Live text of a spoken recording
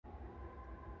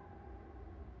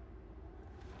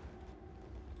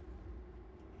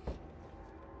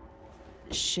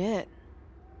Shit.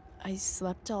 I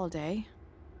slept all day.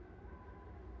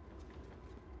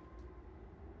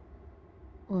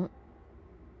 Wh-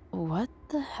 What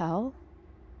the hell?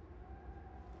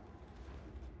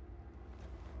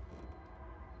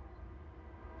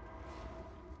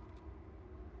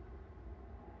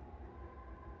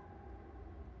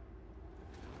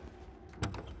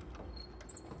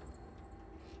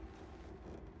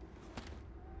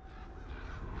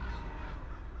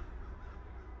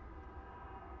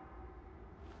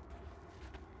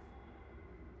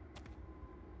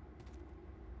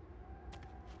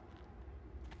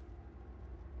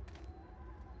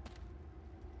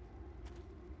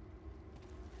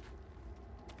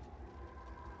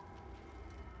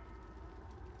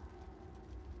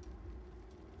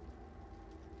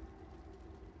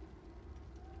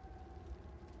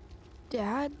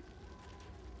 Dad?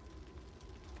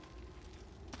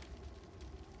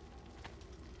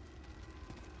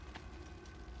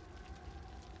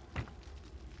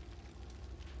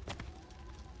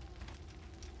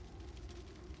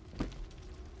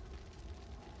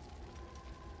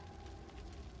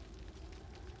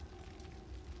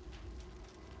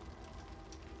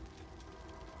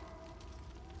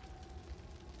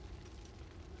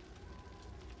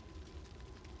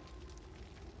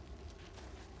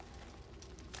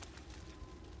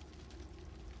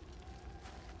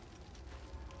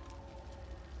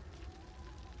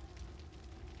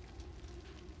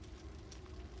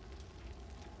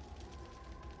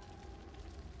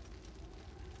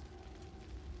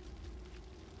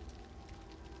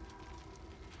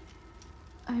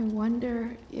 I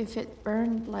wonder if it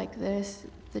burned like this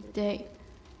the day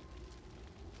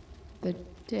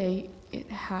it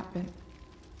happened.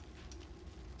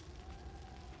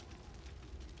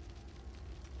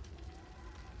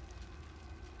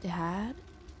 Dad?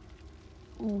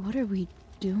 What are we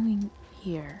doing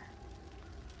here?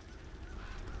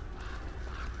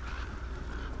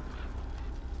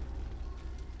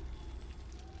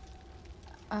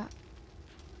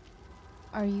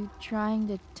 Are you trying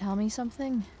to tell me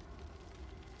something?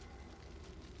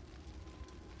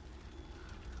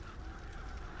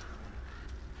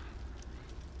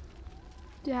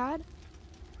 Dad?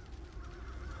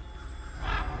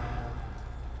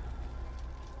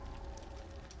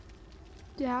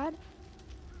 Dad?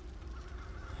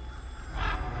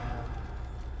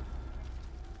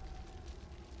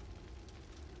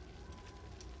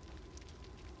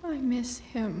 I miss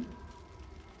him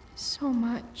so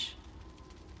much.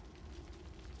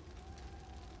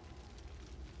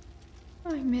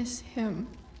 I miss him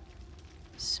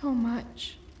so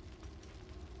much.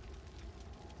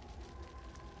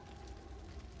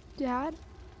 Dad?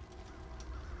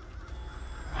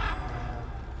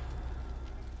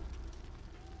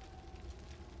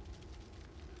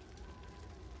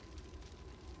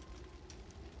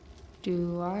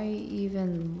 Do I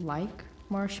even like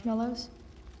marshmallows?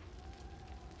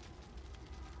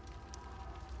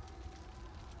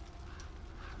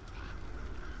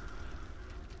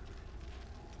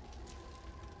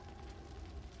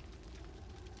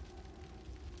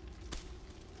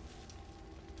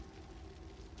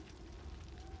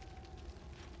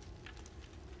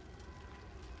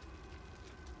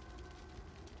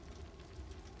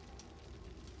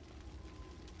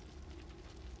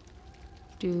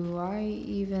 Do I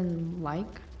even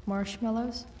like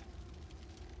marshmallows?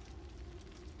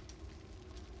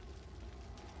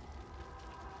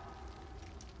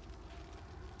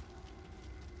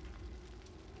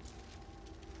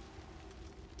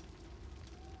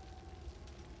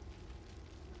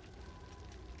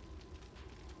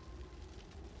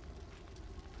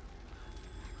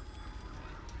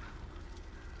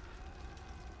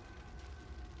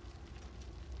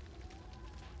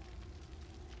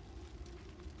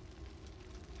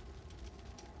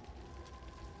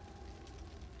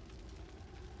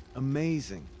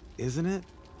 Amazing, isn't it?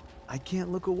 I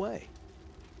can't look away.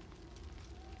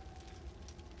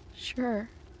 Sure.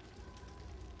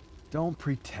 Don't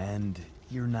pretend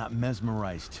you're not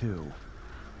mesmerized too.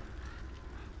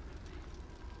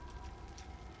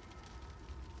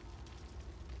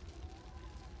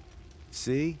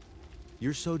 See?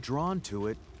 You're so drawn to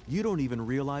it, you don't even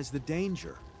realize the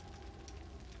danger.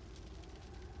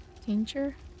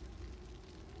 Danger?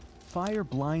 Fire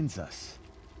blinds us,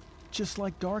 just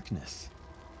like darkness.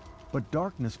 But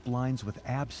darkness blinds with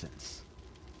absence,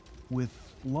 with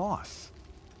loss.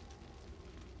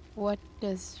 What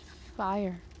does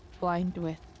fire blind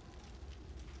with?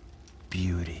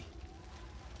 Beauty.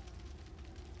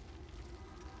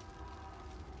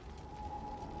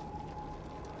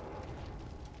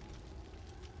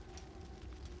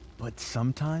 But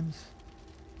sometimes,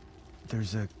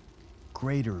 there's a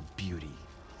greater beauty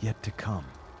yet to come.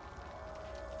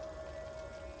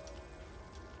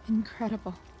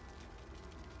 Incredible.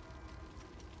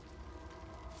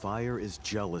 Fire is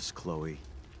jealous, Chloe.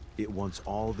 It wants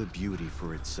all the beauty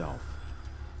for itself.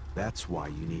 That's why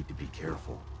you need to be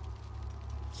careful.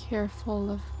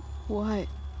 Careful of what?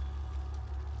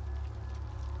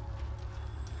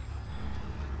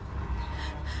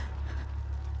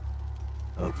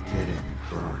 Of getting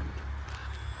burned.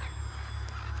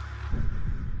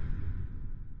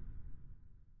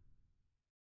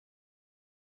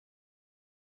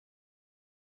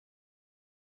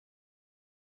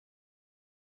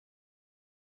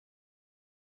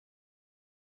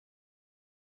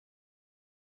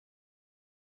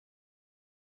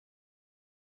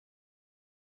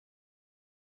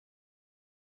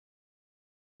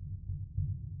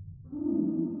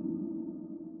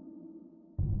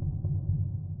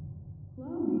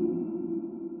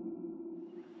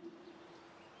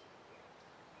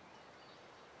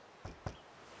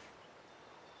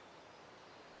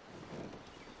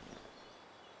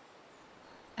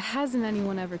 Hasn't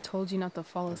anyone ever told you not to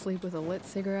fall asleep with a lit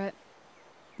cigarette?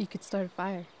 You could start a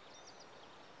fire.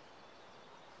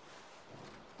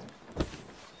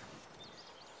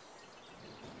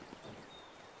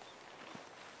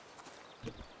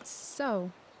 So,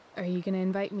 are you gonna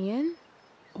invite me in?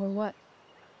 Or what?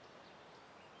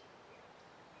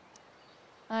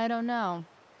 I don't know.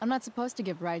 I'm not supposed to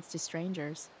give rides to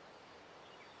strangers.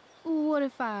 What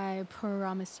if I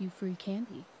promise you free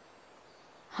candy?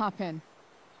 Hop in.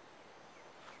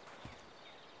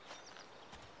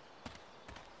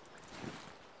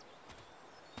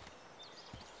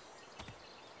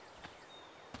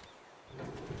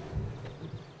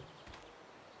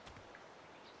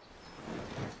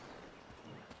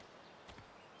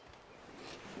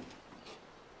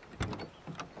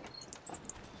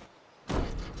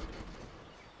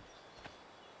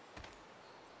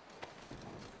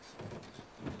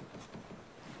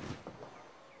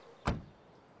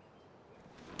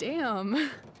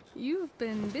 Damn, you've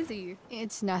been busy.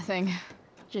 It's nothing.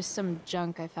 Just some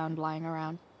junk I found lying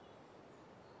around.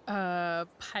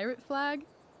 Pirate flag?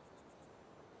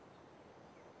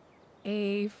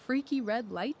 A freaky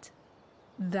red light?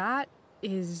 That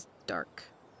is dark.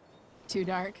 Too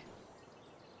dark?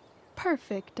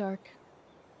 Perfect dark.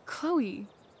 Chloe,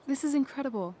 this is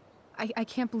incredible. I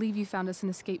can't believe you found us an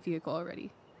escape vehicle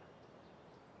already.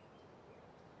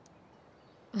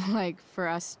 Like, for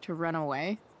us to run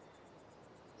away?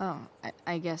 Oh,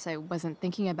 I guess I wasn't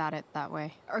thinking about it that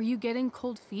way. Are you getting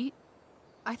cold feet?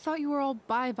 I thought you were all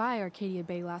bye-bye Arcadia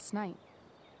Bay last night.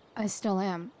 I still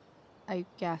am, I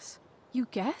guess. You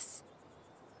guess?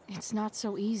 It's not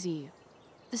so easy.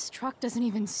 This truck doesn't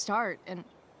even start, and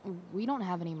we don't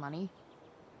have any money.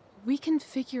 We can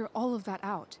figure all of that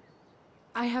out.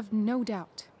 I have no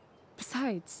doubt.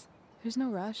 Besides, there's no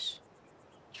rush.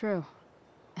 True.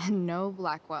 And no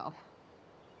Blackwell.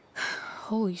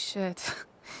 Holy shit.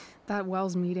 That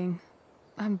Wells meeting.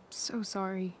 I'm so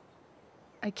sorry.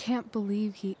 I can't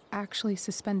believe he actually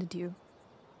suspended you.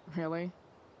 Really?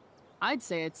 I'd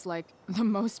say it's like the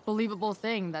most believable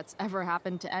thing that's ever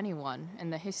happened to anyone in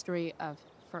the history of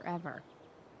forever.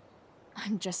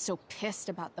 I'm just so pissed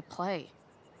about the play.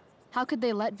 How could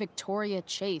they let Victoria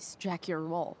Chase jack your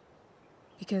role?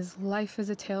 Because life is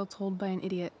a tale told by an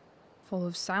idiot, full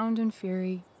of sound and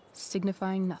fury,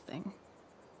 signifying nothing.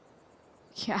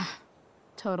 Yeah,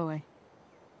 totally.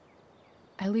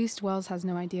 At least Wells has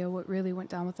no idea what really went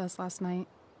down with us last night.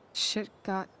 Shit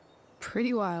got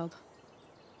pretty wild.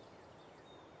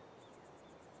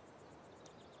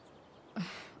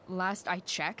 Last I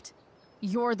checked,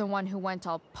 you're the one who went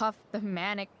all Puff the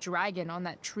Manic Dragon on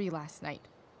that tree last night.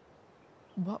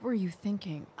 What were you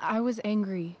thinking? I was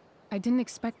angry. I didn't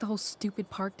expect the whole stupid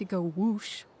park to go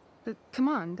whoosh. But come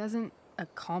on, doesn't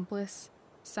accomplice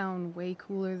sound way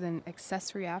cooler than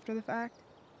accessory after the fact?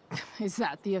 Is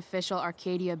that the official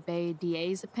Arcadia Bay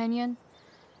DA's opinion?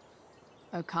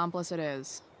 Accomplice it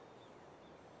is.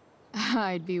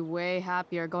 I'd be way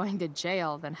happier going to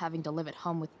jail than having to live at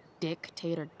home with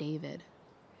Dictator David.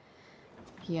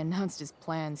 He announced his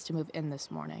plans to move in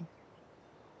this morning.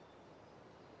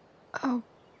 Oh,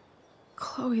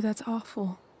 Chloe, that's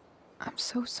awful. I'm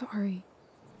so sorry.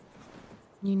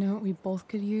 You know what we both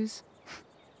could use?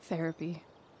 Therapy.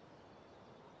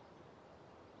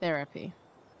 Therapy.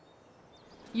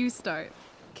 You start.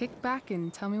 Kick back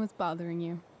and tell me what's bothering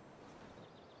you.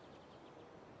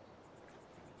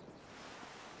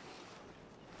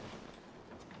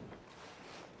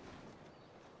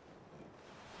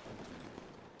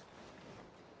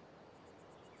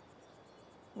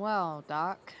 Well,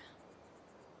 Doc.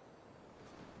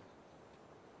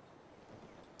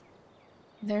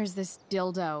 There's this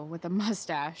dildo with a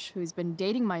mustache who's been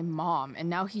dating my mom, and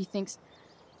now he thinks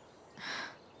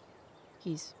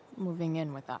he's moving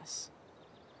in with us.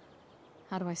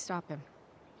 How do I stop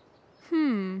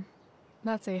him?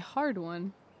 That's a hard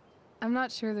one. I'm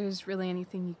not sure there's really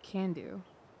anything you can do.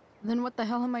 Then what the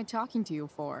hell am I talking to you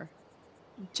for?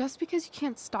 Just because you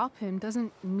can't stop him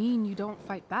doesn't mean you don't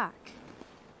fight back.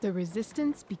 The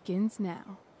resistance begins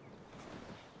now.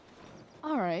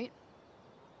 All right.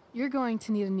 You're going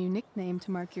to need a new nickname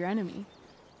to mark your enemy.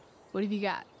 What have you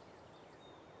got?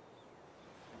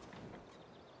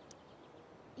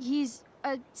 He's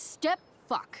a step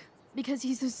fuck because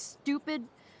he's a stupid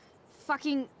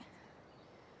fucking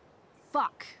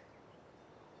fuck.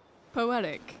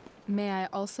 Poetic. May I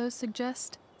also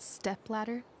suggest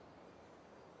stepladder?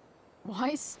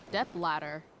 Why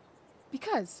stepladder?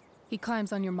 Because he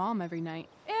climbs on your mom every night.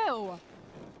 Ew!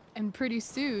 And pretty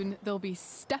soon, they'll be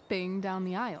stepping down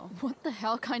the aisle. What the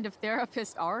hell kind of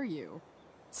therapist are you?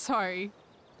 Sorry.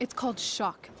 It's called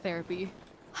shock therapy.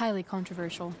 Highly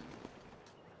controversial.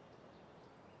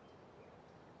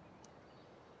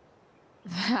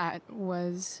 That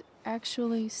was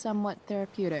actually somewhat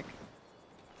therapeutic.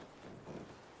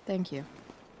 Thank you.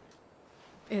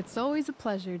 It's always a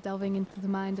pleasure delving into the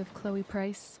mind of Chloe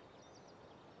Price.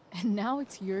 And now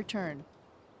it's your turn.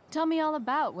 Tell me all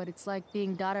about what it's like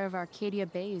being daughter of Arcadia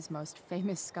Bay's most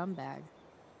famous scumbag.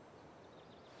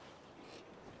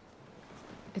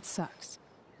 It sucks.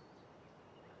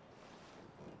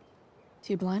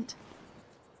 Too blunt?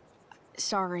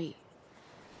 Sorry.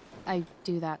 I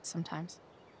do that sometimes.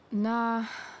 Nah,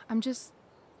 I'm just...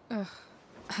 I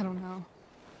don't know.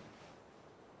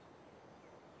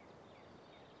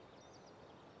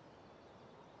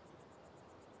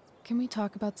 Can we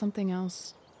talk about something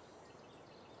else?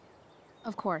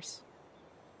 Of course.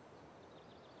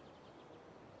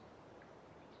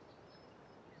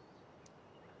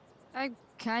 I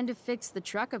kind of fixed the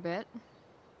truck a bit.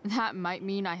 That might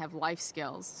mean I have life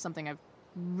skills, something I've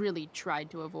really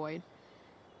tried to avoid.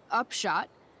 Upshot,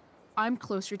 I'm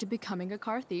closer to becoming a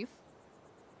car thief.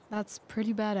 That's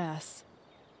pretty badass.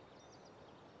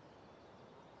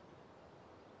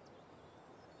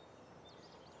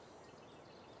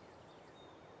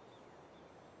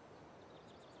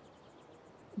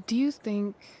 Do you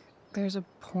think there's a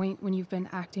point when you've been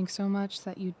acting so much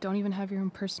that you don't even have your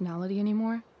own personality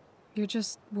anymore? You're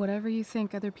just whatever you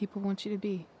think other people want you to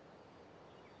be.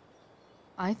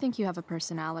 I think you have a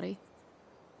personality.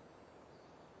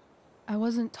 I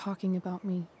wasn't talking about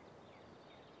me.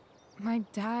 My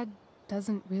dad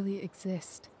doesn't really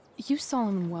exist. You saw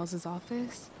him in Wells's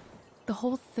office. The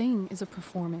whole thing is a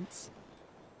performance.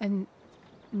 And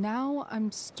now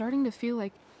I'm starting to feel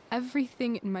like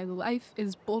everything in my life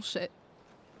is bullshit.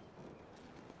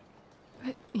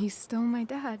 But he's still my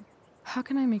dad. How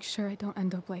can I make sure I don't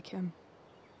end up like him?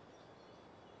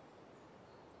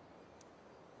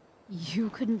 You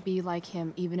couldn't be like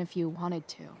him even if you wanted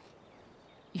to.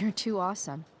 You're too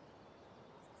awesome.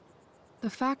 The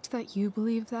fact that you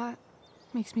believe that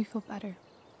makes me feel better.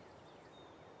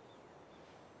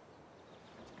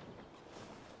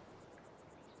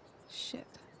 Shit,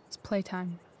 it's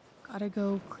playtime. Gotta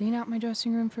go clean out my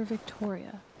dressing room for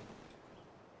Victoria.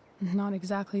 Not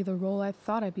exactly the role I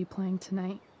thought I'd be playing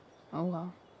tonight. Oh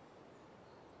well.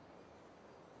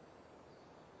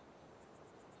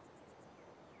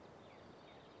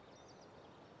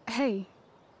 Hey,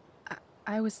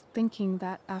 I was thinking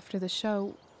that after the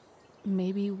show,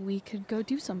 maybe we could go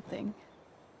do something.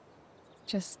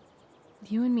 Just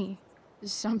you and me.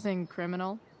 Something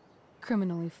criminal?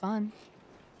 Criminally fun.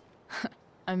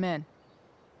 I'm in.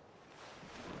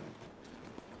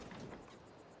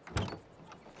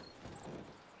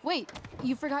 Wait,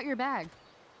 you forgot your bag.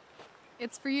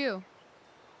 It's for you.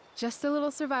 Just a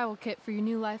little survival kit for your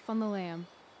new life on the lam.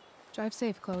 Drive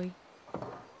safe, Chloe.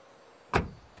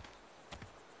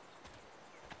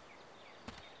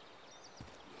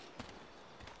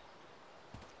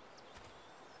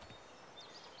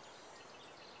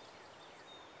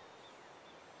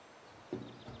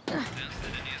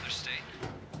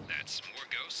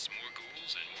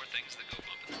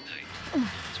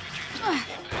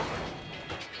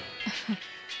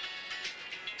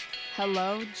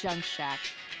 Hello, Junk Shack.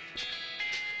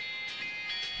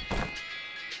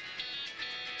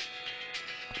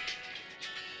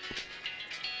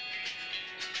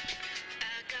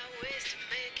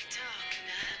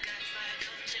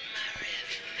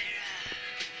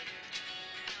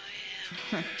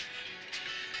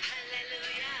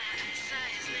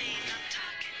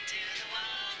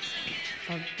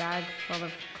 A bag full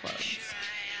of clothes.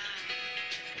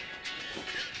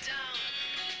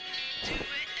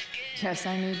 Guess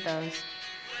I need those.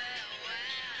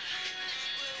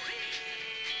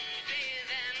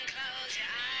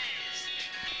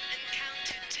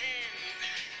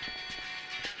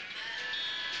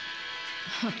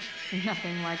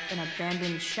 Nothing like an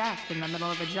abandoned shack in the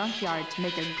middle of a junkyard to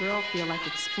make a girl feel like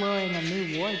exploring a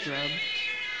new wardrobe.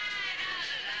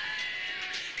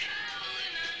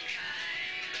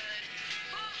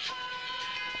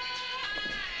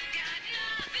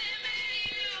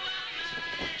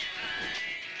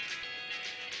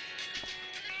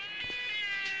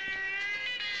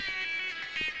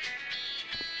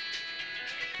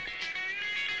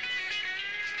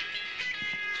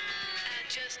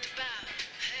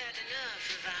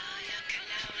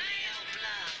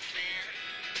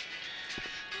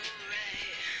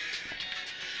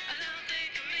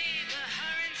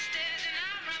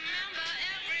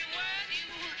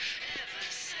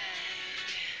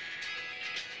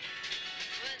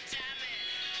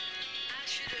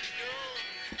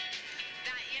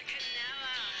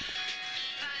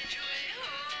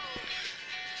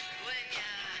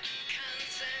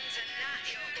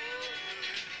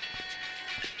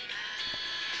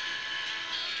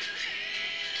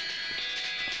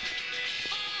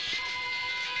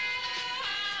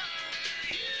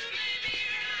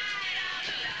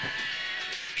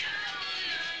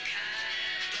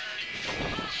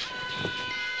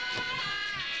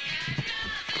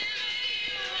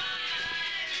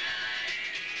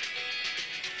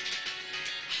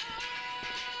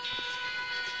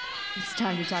 It's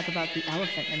time to talk about the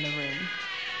elephant in the room.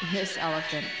 This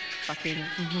elephant fucking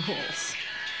rules.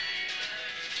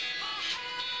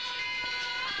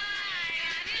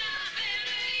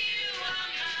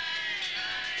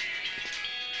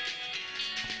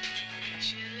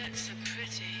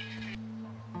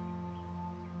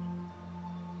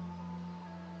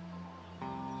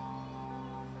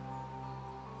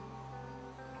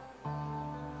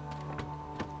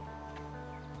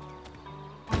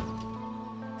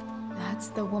 That's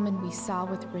the woman we saw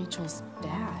with Rachel's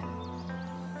dad.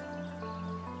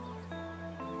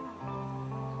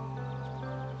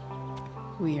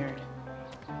 Weird.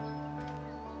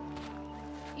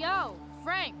 Yo,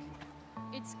 Frank!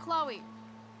 It's Chloe.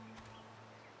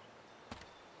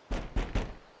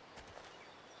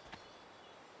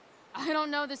 I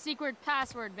don't know the secret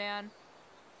password, man.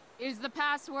 Is the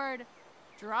password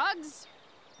drugs?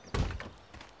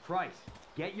 Price,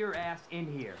 get your ass in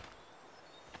here.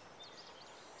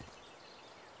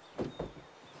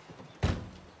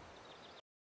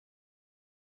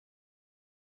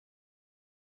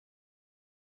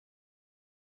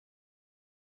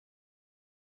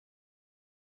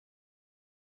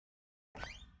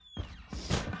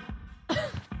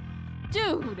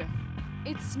 Dude!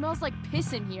 It smells like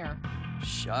piss in here.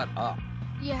 Shut up.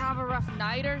 You have a rough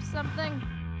night or something?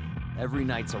 Every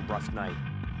night's a rough night.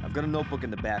 I've got a notebook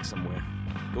in the back somewhere.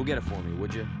 Go get it for me,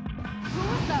 would you?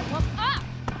 Who was that one? Ah!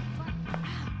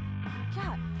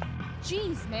 God.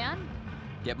 Jeez, man.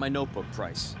 Get my notebook,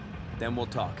 Price. Then we'll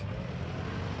talk.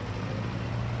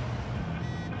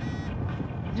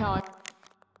 No, I...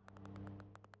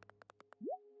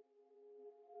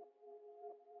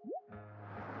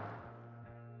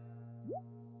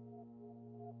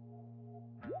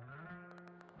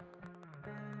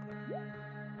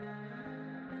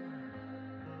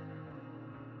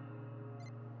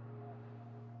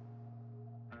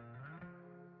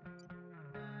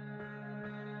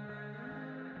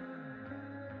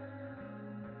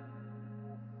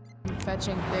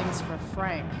 Fetching things for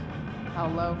Frank. How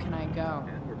low can I go?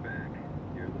 And we're back.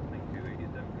 You're listening to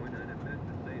 87.9 FM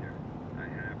Crusader. I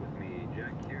have with me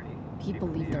Jack Kearney. People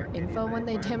leave their info when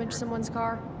they damage someone's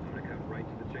car? I'm gonna cut right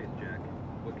to the chase, Jack.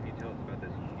 What can you tell us about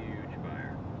this huge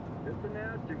fire? It's a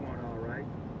nasty one, all right.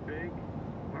 Big,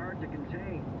 hard to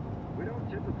contain. We don't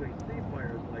typically see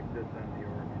fires like this on the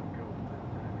Oregon coast this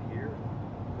time of year.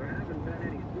 There haven't been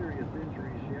any serious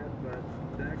injuries yet, but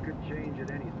that could change at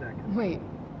any second. Wait,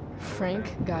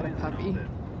 Frank got a puppy?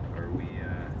 Are we,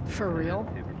 For real?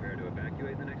 to prepare to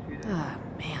evacuate in the next few days? Ah,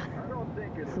 man. I don't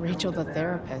think it'll Rachel come the to that.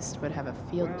 therapist would have a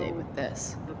field day with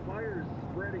this. The fire's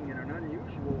spreading in an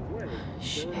unusual way. sort of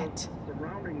Shit.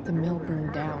 surrounding The mill northern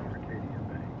burned part down. of Arcadia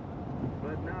Bay,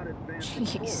 but not advancing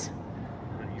Jeez. forward.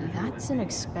 Unusual That's an indeed.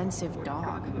 expensive What dog.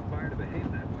 causes the fire to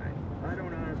behave that way? I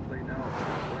don't honestly know.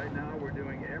 Right now, we're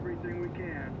doing everything we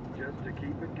can just to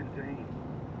keep it contained.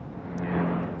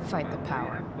 Fight the Well,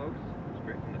 power. there you have, folks.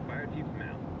 Straight from the fire chief's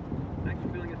mouth. Thanks for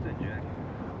filling us in, Jack.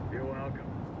 You're welcome.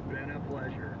 Been a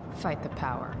pleasure. Fight the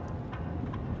power.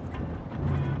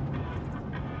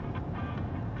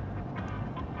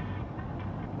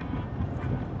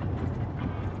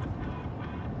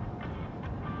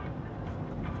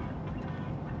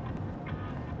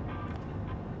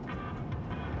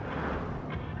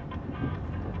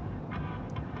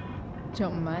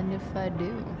 Don't mind if I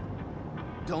do.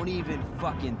 Don't even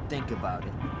fucking think about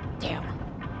it. Damn.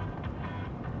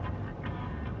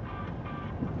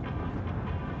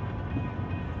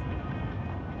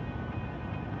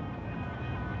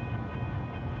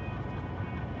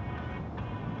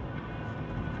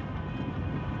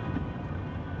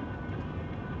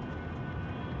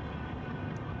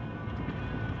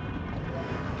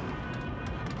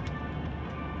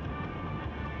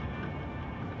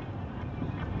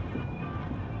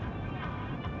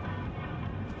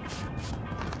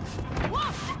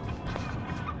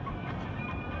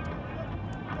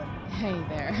 Hey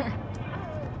there.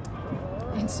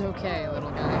 It's okay, little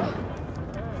guy.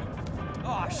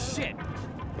 Oh shit!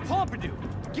 Pompidou,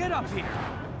 get up here!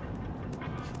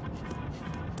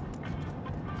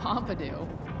 Pompidou?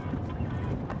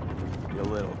 You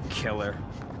little killer.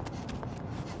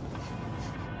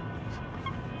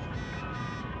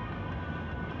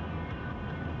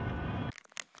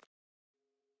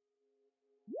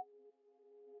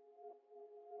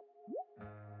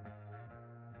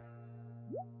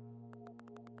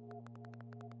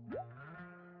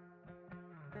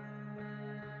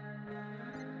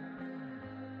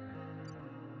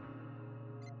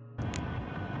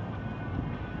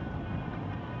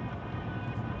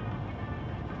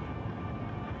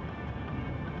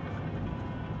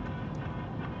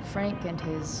 Frank and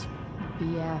his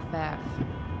BFF.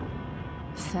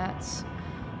 That's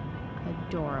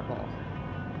adorable.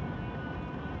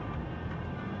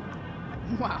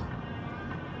 Wow.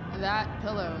 That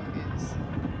pillow is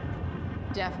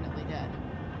definitely dead.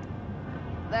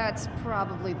 That's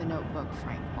probably the notebook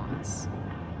Frank wants.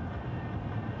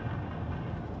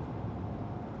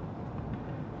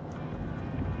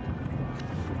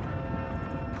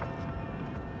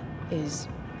 Is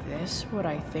this what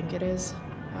I think it is?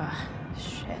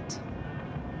 Shit.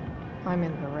 I'm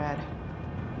in the red.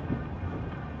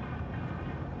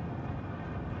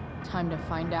 Time to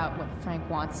find out what Frank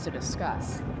wants to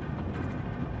discuss.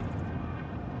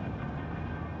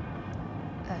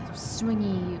 A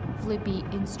swingy, flippy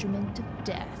instrument of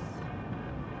death.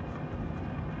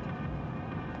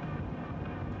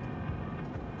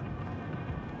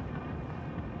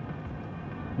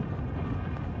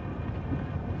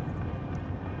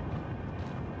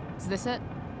 Is this it?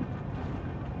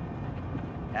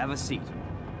 Have a seat.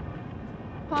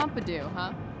 Pompidou,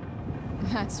 huh?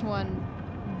 That's one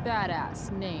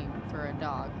badass name for a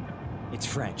dog. It's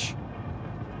French.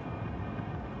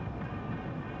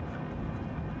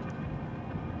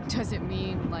 Does it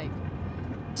mean, like,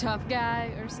 tough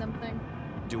guy or something?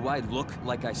 Do I look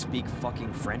like I speak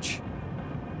fucking French?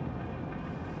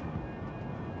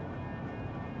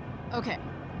 Okay,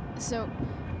 so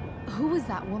who was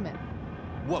that woman?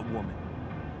 What woman?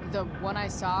 The one I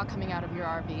saw coming out of your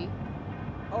RV?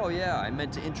 Oh yeah, I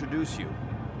meant to introduce you.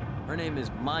 Her name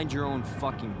is Mind Your Own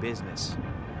Fucking Business.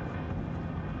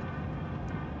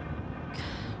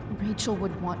 Rachel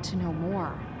would want to know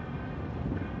more.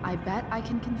 I bet I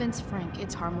can convince Frank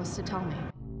it's harmless to tell me.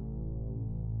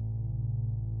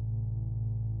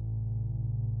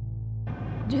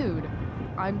 Dude,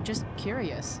 I'm just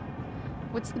curious.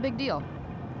 What's the big deal?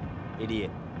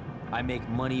 Idiot. I make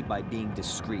money by being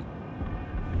discreet.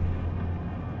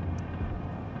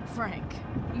 Frank,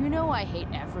 you know I hate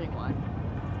everyone.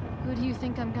 Who do you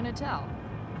think I'm gonna tell?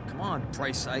 Come on,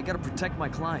 Price, I gotta protect my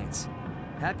clients.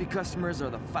 Happy customers are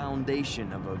the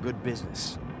foundation of a good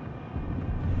business.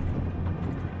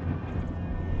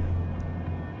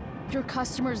 Your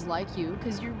customers like you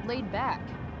because you're laid back.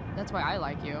 That's why I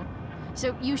like you.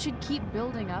 So you should keep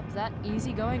building up that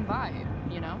easygoing vibe,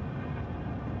 you know?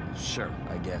 Sure,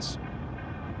 I guess.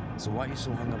 So why are you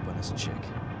so hung up on this chick?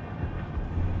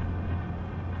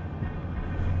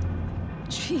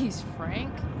 Jeez,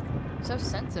 Frank. So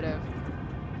sensitive.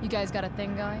 You guys got a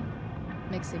thing going?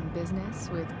 Mixing business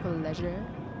with pleasure?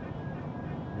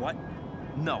 What?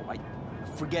 No,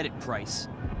 forget it, Price.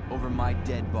 Over my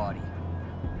dead body.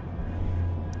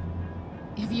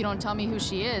 If you don't tell me who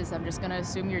she is, I'm just gonna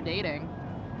assume you're dating.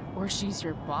 Or she's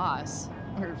your boss.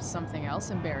 Or something else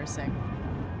embarrassing.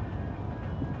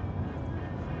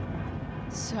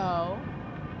 So,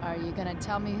 are you gonna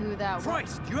tell me who that was?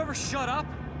 Price, do you ever shut up?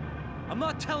 I'm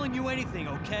not telling you anything,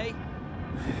 okay?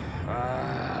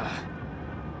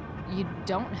 You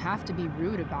don't have to be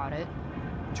rude about it.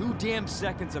 2 damn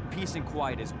seconds of peace and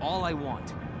quiet is all I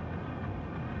want.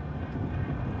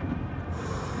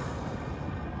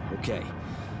 Okay.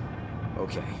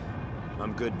 Okay.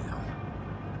 I'm good now.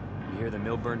 You hear the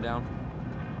mill burn down?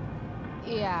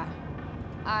 Yeah.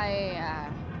 I,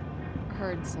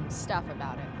 heard some stuff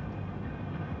about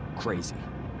it. Crazy.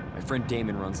 My friend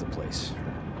Damon runs the place.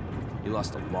 He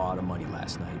lost a lot of money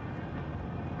last night.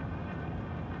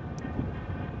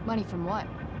 Money from what?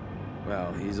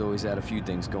 Well, he's always had a few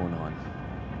things going on.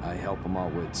 I help him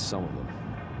out with some of them.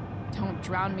 Don't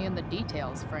drown me in the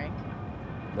details, Frank.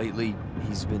 Lately,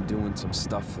 he's been doing some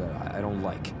stuff that I don't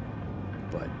like.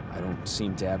 But I don't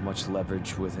seem to have much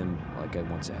leverage with him like I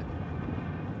once had.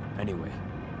 Anyway,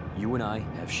 you and I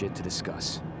have shit to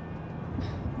discuss.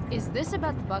 Is this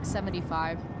about the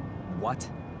 $1.75? What?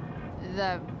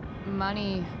 The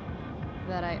money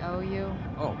that I owe you?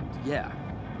 Oh, yeah.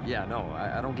 Yeah, no,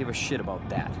 I don't give a shit about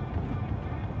that.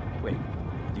 Wait,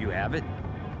 do you have it?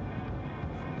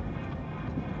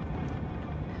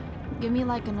 Give me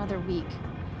like another week.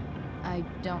 I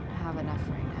don't have enough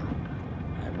right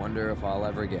now. I wonder if I'll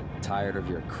ever get tired of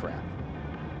your crap.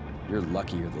 You're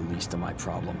lucky you're the least of my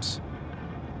problems.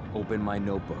 Open my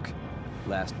notebook.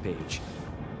 Last page.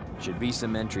 Should be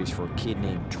some entries for a kid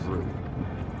named Drew.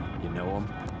 You know him?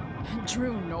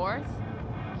 Drew North?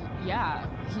 Yeah,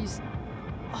 he's...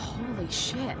 Holy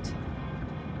shit.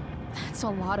 That's a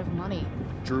lot of money.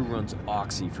 Drew runs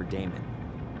Oxy for Damon.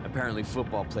 Apparently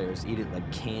football players eat it like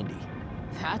candy.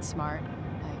 That's smart,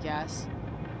 I guess.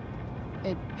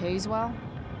 It pays well?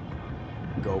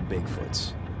 Go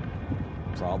Bigfoots.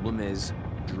 Problem is,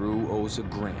 Drew owes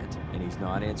 $1,000, and he's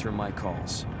not answering my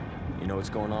calls. You know what's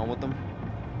going on with him?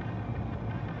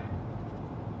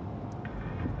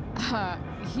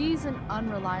 He's an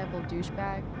unreliable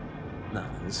douchebag. Nah,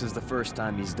 this is the first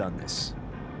time he's done this.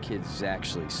 Kid's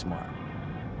actually smart.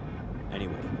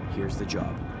 Anyway, here's the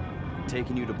job. I'm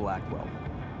taking you to Blackwell.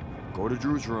 Go to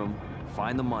Drew's room,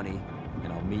 find the money,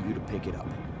 and I'll meet you to pick it up.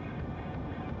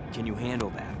 Can you handle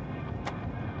that?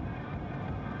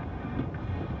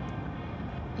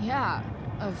 Yeah,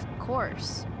 of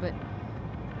course, but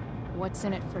what's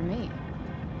in it for me?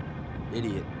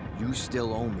 Idiot, you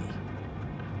still owe me.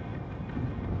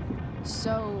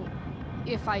 So,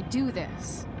 if I do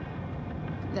this,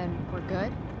 then we're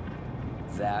good?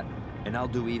 That, and I'll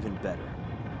do even better.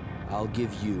 I'll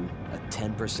give you a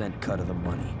 10% cut of the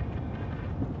money.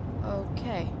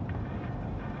 Okay.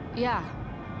 Yeah,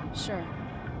 sure.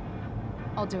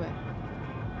 I'll do it.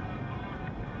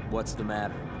 What's the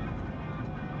matter?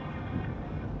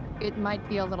 It might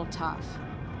be a little tough.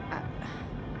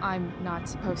 I'm not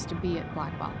supposed to be at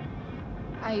Blackwell.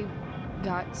 I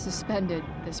got suspended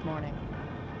this morning.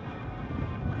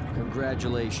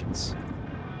 Congratulations.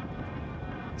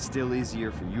 Still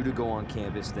easier for you to go on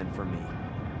campus than for me.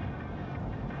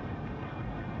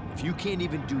 If you can't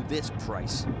even do this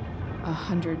price...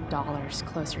 $100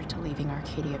 closer to leaving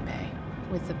Arcadia Bay.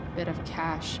 With a bit of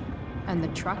cash and the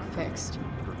truck fixed,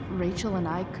 Rachel and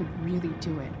I could really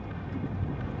do it.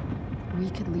 We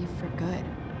could leave for good.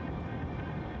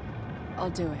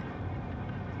 I'll do it.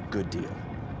 Good deal.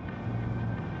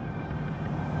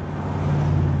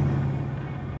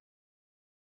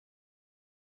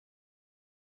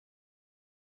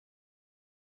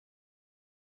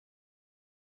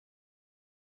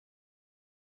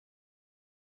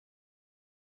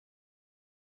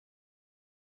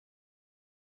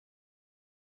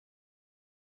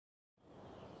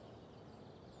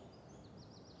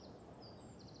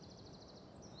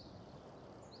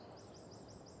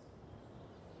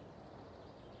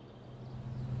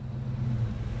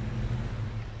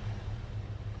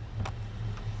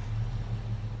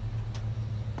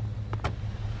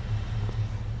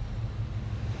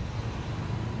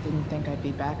 Didn't think I'd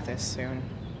be back this soon.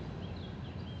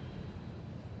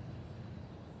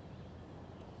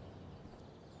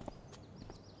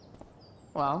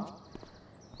 Well,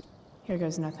 here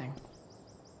goes nothing.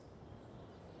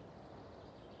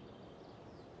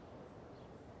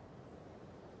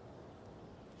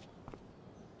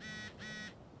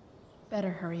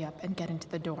 Better hurry up and get into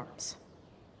the dorms.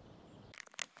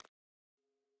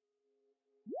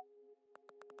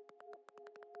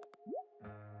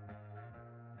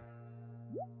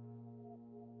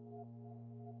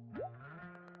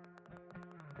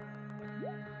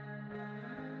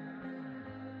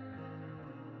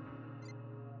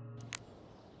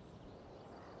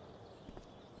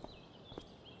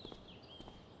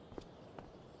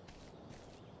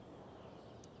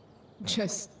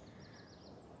 Just...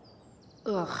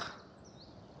 ugh.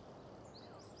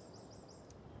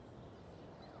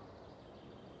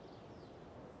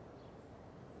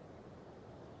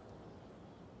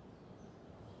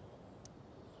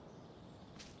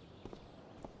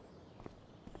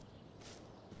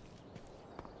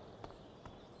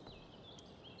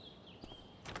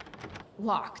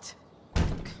 Locked.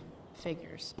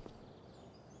 Figures.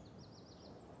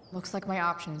 Looks like my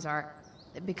options are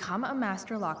become a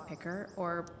master lockpicker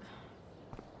or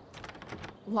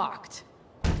locked.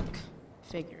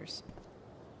 Figures.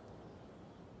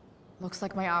 Looks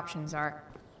like my options are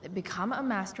become a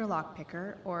master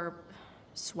lockpicker or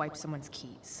swipe someone's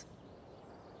keys.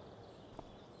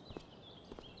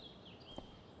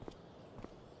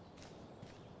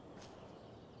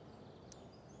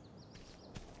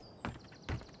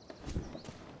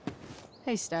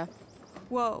 Hey, Steph.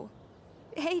 Whoa.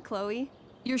 Hey, Chloe.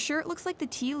 Your shirt looks like the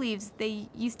tea leaves they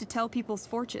used to tell people's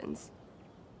fortunes.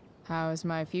 How's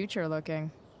my future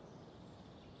looking?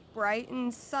 Bright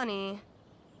and sunny.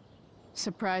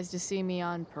 Surprised to see me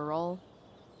on parole?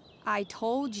 I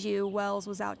told you Wells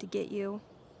was out to get you.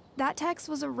 That text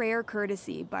was a rare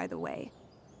courtesy, by the way.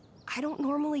 I don't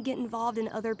normally get involved in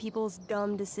other people's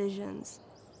dumb decisions.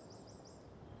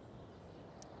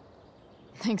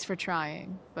 Thanks for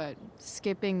trying, but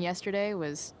skipping yesterday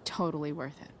was totally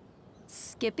worth it.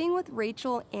 Skipping with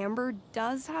Rachel Amber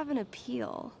does have an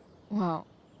appeal. Well,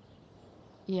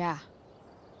 yeah.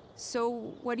 So,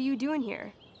 what are you doing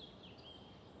here?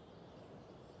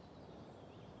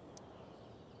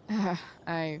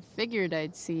 I figured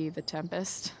I'd see the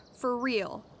Tempest. For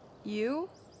real? You?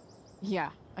 Yeah,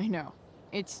 I know.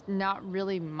 It's not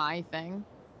really my thing.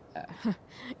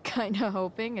 Kinda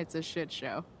hoping it's a shit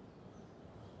show.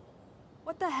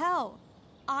 What the hell?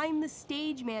 I'm the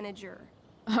stage manager.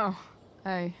 Oh,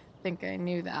 I think I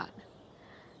knew that.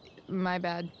 My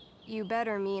bad. You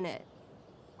better mean it.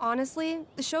 Honestly,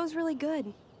 the show's really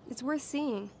good. It's worth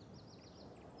seeing.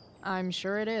 I'm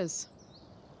sure it is.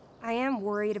 I am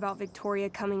worried about Victoria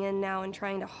coming in now and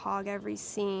trying to hog every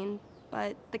scene,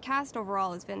 but the cast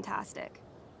overall is fantastic.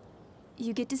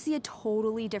 You get to see a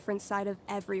totally different side of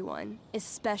everyone,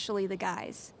 especially the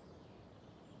guys.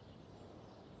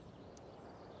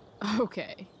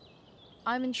 Okay.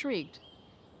 I'm intrigued.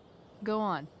 Go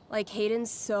on. Like, Hayden's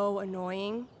so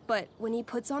annoying, but when he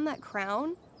puts on that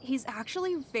crown, he's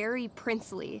actually very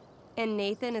princely. And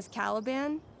Nathan as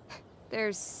Caliban,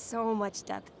 there's so much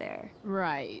depth there.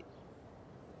 Right.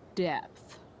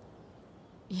 Depth.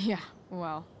 Yeah,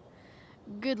 well,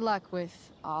 good luck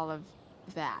with all of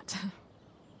that.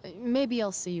 Maybe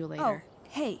I'll see you later. Oh,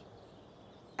 hey.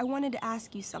 I wanted to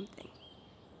ask you something.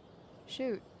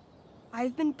 Shoot.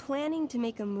 I've been planning to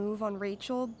make a move on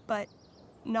Rachel, but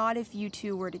not if you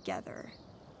two were together.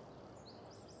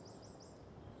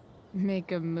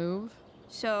 Make a move?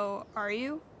 So, are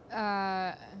you?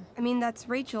 I mean, that's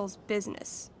Rachel's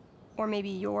business. Or maybe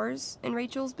yours and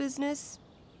Rachel's business.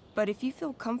 But if you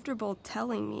feel comfortable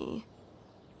telling me...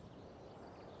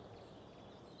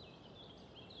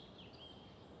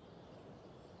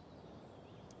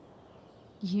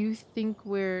 You think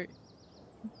we're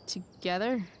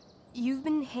together? You've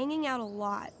been hanging out a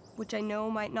lot, which I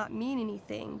know might not mean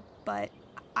anything, but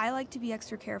I like to be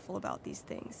extra careful about these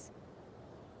things.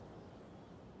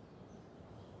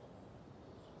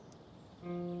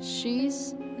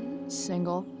 She's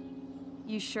single.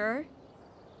 You sure?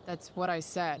 That's what I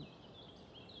said.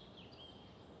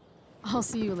 I'll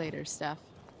see you later, Steph.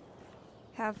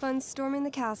 Have fun storming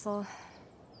the castle.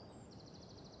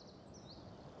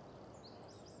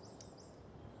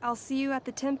 I'll see you at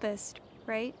the Tempest,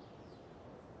 right?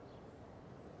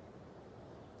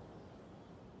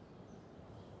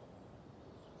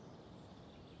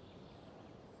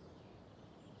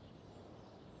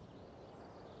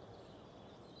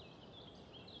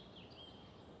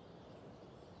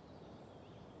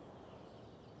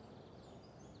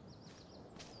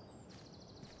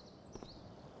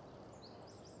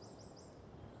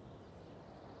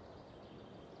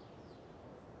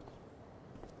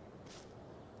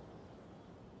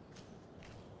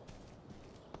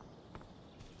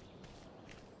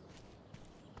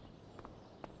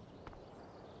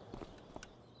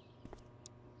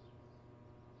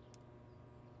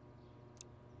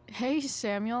 Hey,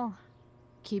 Samuel.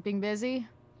 Keeping busy?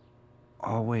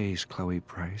 Always, Chloe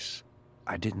Price.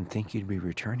 I didn't think you'd be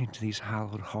returning to these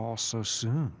hallowed halls so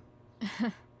soon.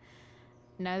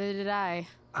 Neither did I.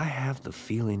 I have the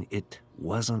feeling it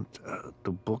wasn't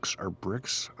the books or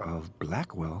bricks of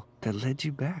Blackwell that led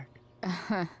you back.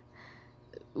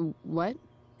 What?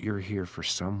 You're here for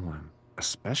someone, a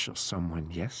special someone,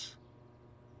 yes?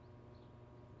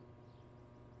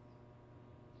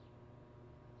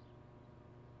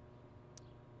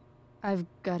 I've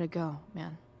gotta go,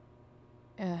 man.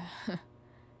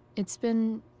 It's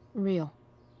been real.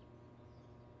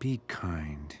 Be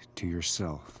kind to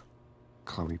yourself,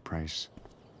 Chloe Price.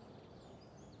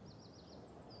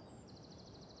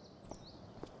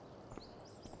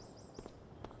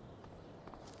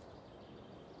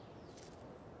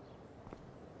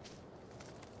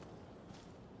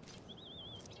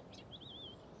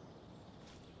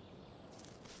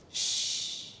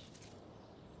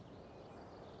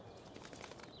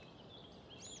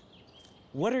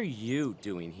 What are you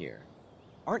doing here?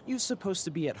 Aren't you supposed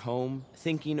to be at home,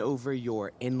 thinking over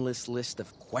your endless list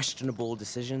of questionable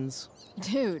decisions?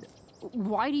 Dude,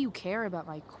 why do you care about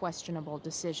my questionable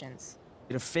decisions?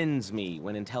 It offends me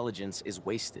when intelligence is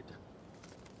wasted.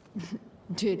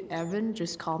 Did Evan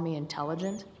just call me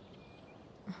intelligent?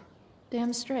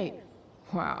 Damn straight.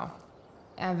 Wow.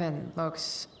 Evan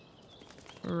looks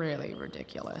really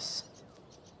ridiculous.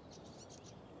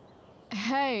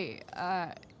 Hey,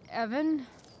 Evan?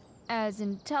 As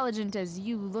intelligent as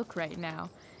you look right now,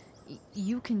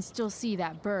 you can still see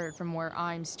that bird from where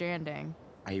I'm standing.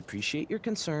 I appreciate your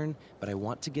concern, but I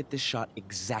want to get this shot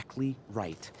exactly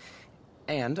right.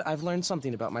 And I've learned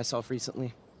something about myself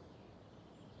recently.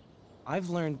 I've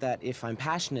learned that if I'm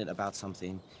passionate about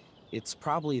something, it's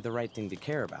probably the right thing to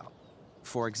care about.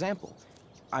 For example,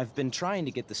 I've been trying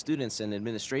to get the students and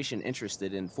administration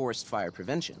interested in forest fire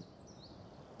prevention.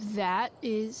 That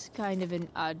is kind of an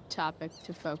odd topic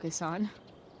to focus on.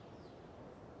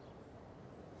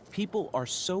 People are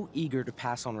so eager to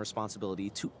pass on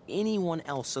responsibility to anyone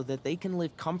else so that they can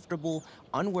live comfortable,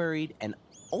 unworried, and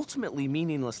ultimately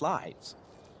meaningless lives.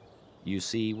 You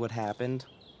see what happened?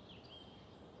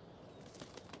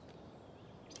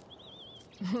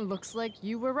 Looks like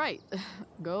you were right.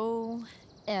 Go,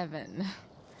 Evan.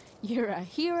 You're a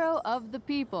hero of the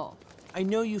people. I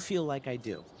know you feel like I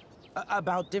do.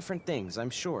 About different things, I'm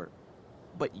sure.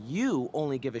 But you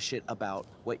only give a shit about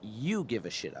what you give a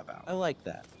shit about. I like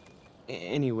that.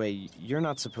 Anyway, you're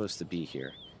not supposed to be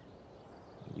here.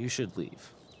 You should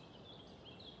leave.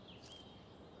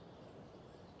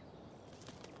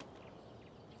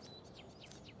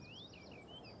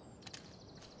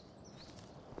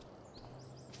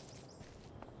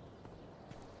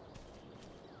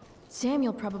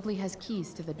 Samuel probably has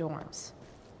keys to the dorms.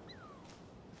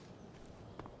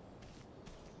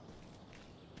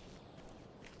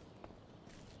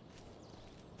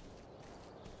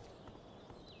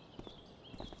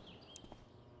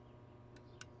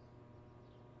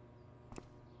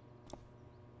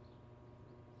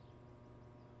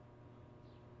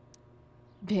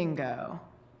 Bingo.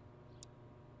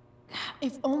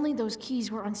 If only those keys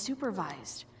were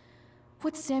unsupervised.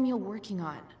 What's Samuel working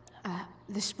on?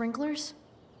 The sprinklers?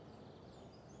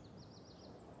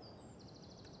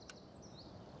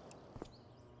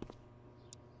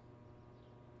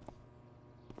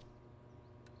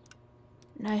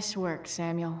 Nice work,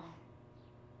 Samuel.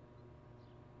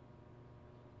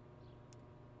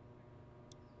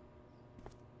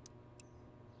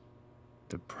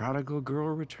 The prodigal girl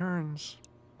returns.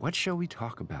 What shall we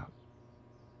talk about?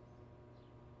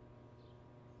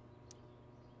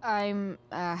 I'm,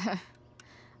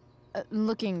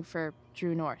 looking for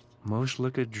Drew North. Most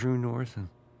look at Drew North and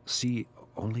see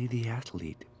only the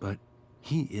athlete, but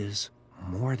he is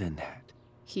more than that.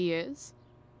 He is?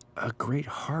 A great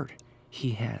heart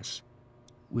he has,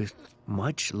 with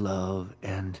much love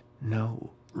and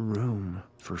no room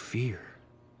for fear.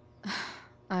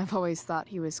 I've always thought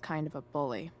he was kind of a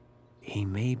bully. He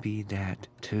may be that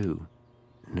too.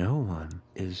 No one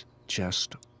is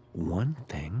just one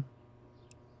thing.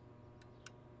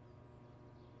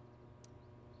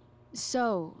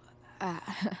 So,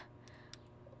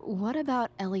 what about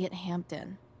Elliot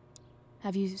Hampton?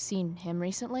 Have you seen him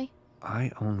recently?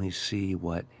 I only see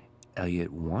what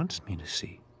Elliot wants me to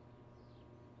see.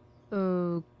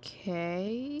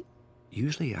 Okay.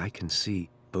 Usually I can see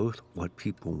both what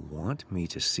people want me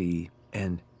to see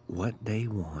and what they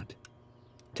want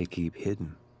to keep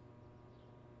hidden.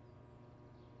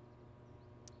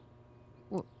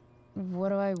 What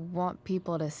do I want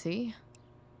people to see?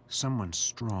 Someone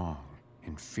strong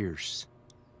and fierce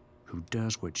who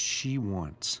does what she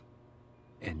wants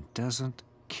and doesn't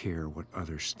care what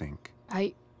others think.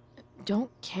 I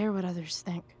don't care what others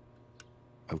think.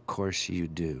 Of course you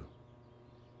do.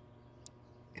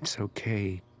 It's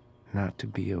okay not to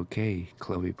be okay,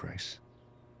 Chloe Price.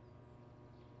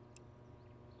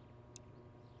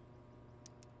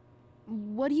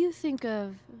 What do you think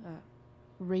of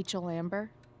Rachel Amber?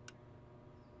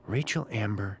 Rachel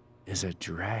Amber is a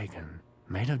dragon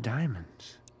made of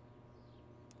diamonds.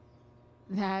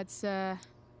 That's,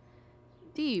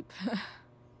 deep.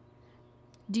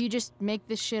 Do you just make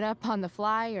this shit up on the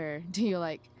fly, or do you,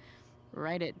 like,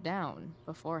 write it down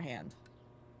beforehand?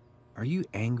 Are you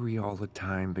angry all the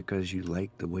time because you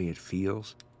like the way it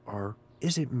feels? Or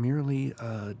is it merely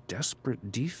a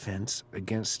desperate defense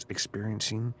against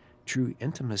experiencing true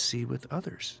intimacy with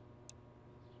others?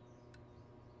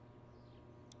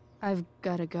 I've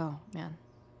gotta go, man.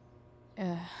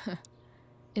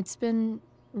 It's been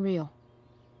real.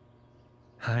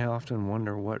 I often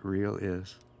wonder what real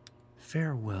is.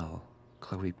 Farewell,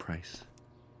 Chloe Price.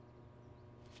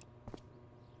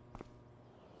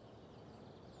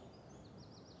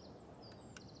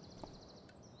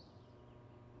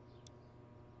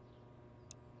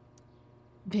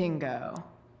 Bingo.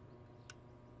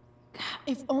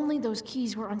 If only those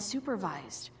keys were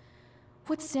unsupervised.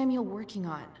 What's Samuel working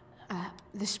on?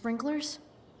 The sprinklers?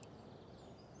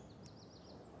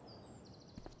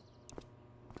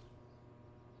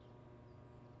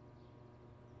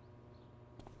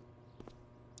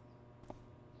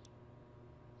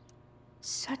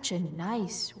 Such a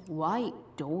nice white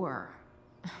door.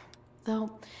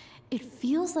 Though, it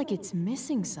feels like it's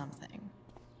missing something.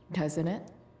 Doesn't it?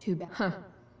 Too bad. Huh.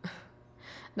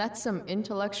 That's some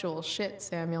intellectual shit,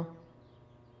 Samuel.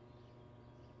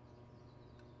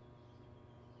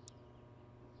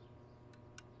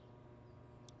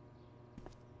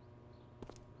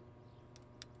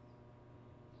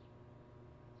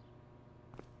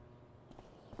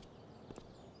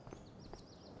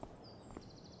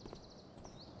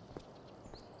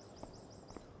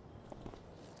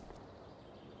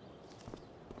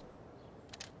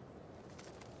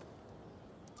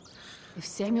 If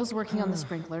Samuel's working on the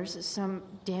sprinklers, some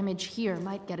damage here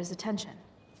might get his attention.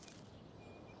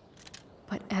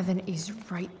 But Evan is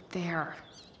right there.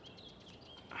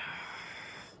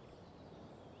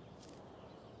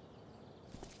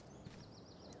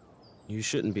 You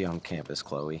shouldn't be on campus,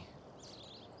 Chloe.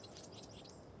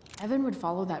 Evan would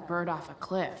follow that bird off a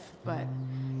cliff, but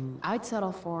I'd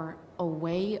settle for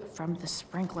away from the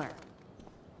sprinkler.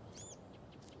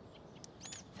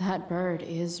 That bird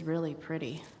is really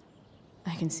pretty.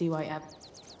 I can see why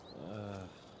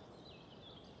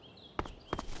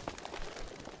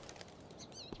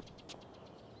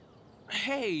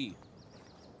Hey!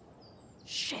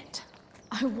 Shit.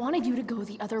 I wanted you to go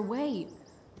the other way.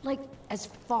 Like, as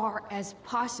far as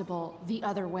possible the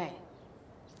other way.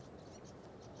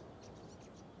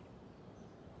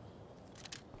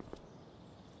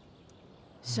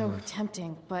 So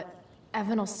tempting, but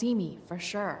Evan will see me for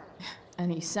sure.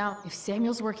 And if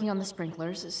Samuel's working on the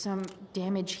sprinklers, some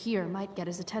damage here might get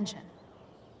his attention.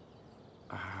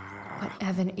 But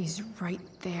Evan is right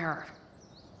there.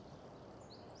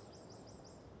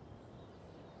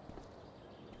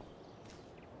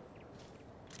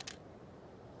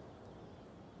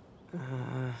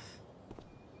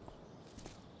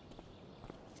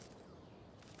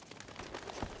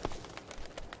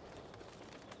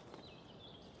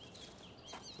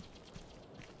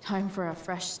 Time for a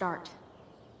fresh start.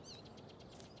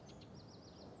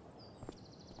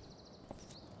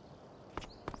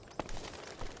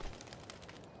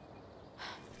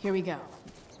 Here we go.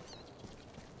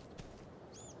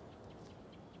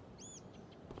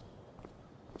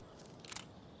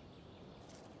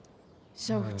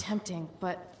 So tempting,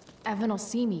 but Evan will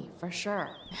see me for sure.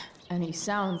 And he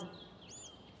sounds...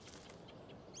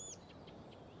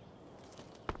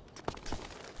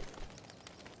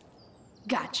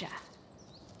 Gotcha.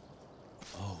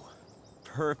 Oh,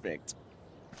 perfect.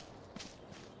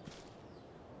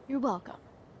 You're welcome.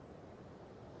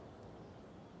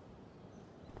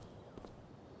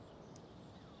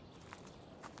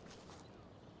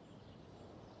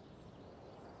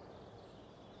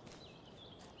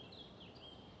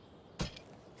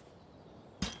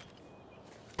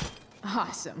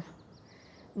 Awesome.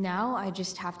 Now I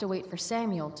just have to wait for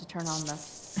Samuel to turn on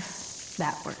the...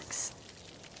 That works.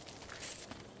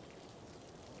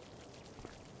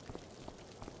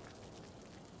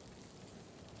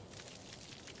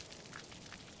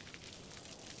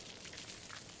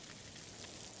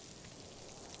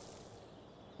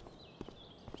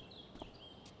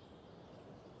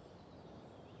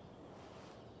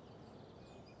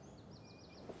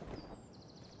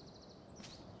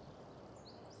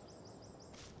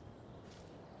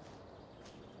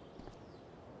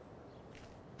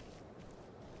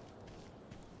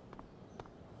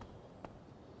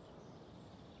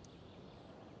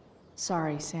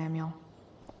 Sorry, Samuel.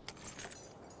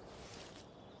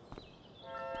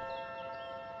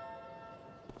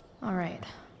 All right,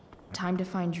 time to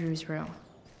find Drew's room.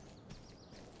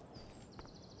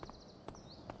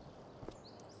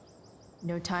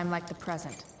 No time like the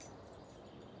present.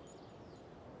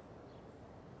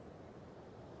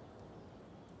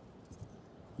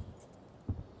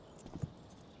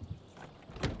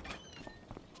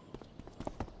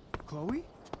 Chloe?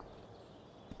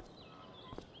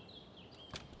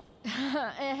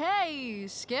 Hey,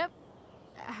 Skip.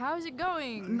 How's it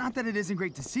going? Not that it isn't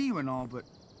great to see you and all, but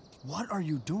what are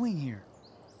you doing here?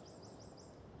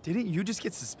 Didn't you just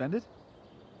get suspended?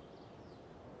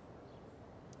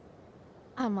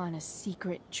 I'm on a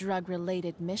secret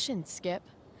drug-related mission, Skip.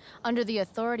 Under the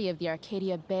authority of the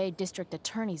Arcadia Bay District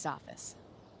Attorney's Office.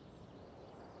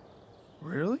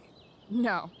 Really?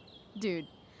 No. Dude,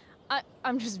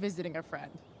 I'm just visiting a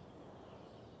friend.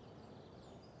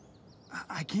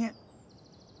 I can't...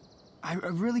 I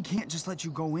really can't just let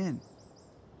you go in.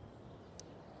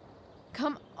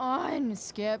 Come on,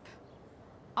 Skip.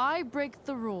 I break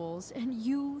the rules, and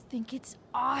you think it's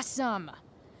awesome.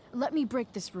 Let me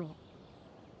break this rule.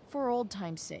 For old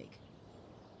time's sake.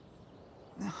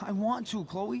 I want to,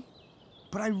 Chloe,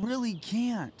 but I really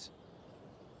can't.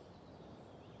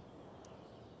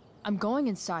 I'm going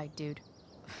inside, dude.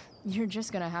 You're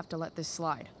just gonna have to let this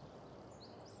slide.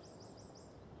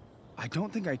 I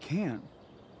don't think I can.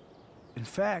 In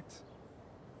fact,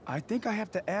 I think I have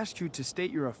to ask you to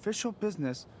state your official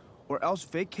business or else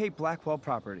vacate Blackwell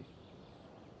property.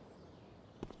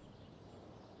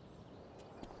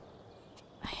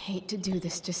 I hate to do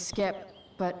this to Skip,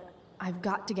 but I've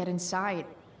got to get inside.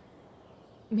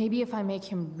 Maybe if I make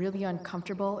him really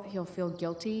uncomfortable, he'll feel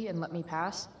guilty and let me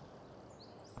pass.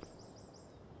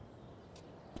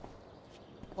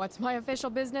 What's my official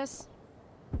business?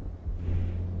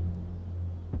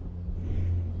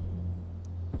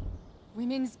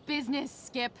 Women's business,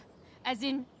 Skip. As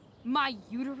in, my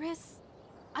uterus?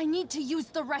 I need to use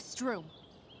the restroom.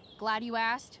 Glad you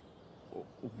asked.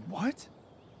 What?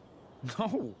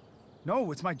 No.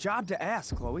 No, it's my job to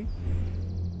ask, Chloe.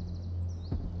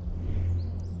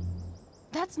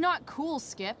 That's not cool,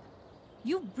 Skip.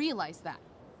 You realize that,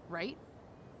 right?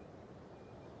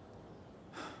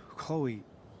 Chloe,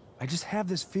 I just have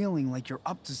this feeling like you're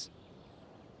up to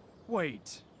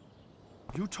Wait.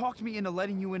 You talked me into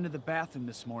letting you into the bathroom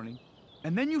this morning,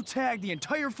 and then you tagged the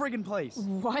entire friggin' place.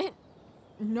 What?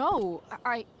 No,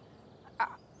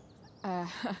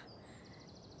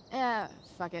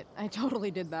 fuck it. I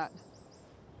totally did that.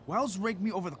 Wells raked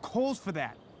me over the coals for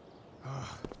that.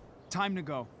 Time to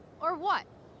go. Or what?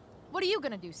 What are you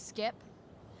gonna do, Skip?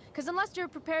 Because unless you're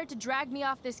prepared to drag me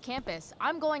off this campus,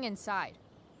 I'm going inside.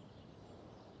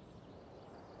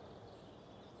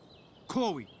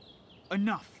 Chloe,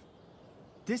 enough.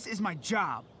 This is my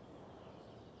job.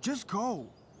 Just go.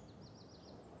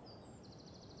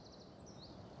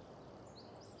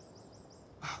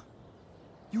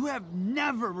 You have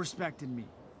never respected me.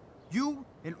 You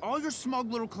and all your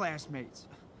smug little classmates.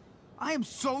 I am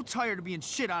so tired of being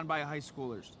shit on by high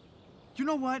schoolers. You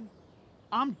know what?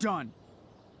 I'm done.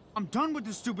 I'm done with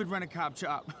this stupid rent-a-cop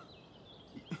job.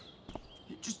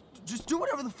 Just do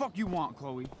whatever the fuck you want,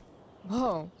 Chloe.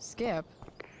 Whoa, Skip.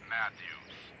 Matthews,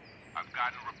 I've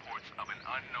gotten reports of an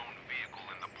unknown vehicle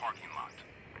in the parking lot.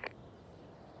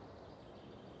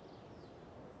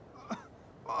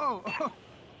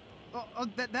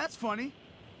 That's funny.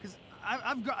 Because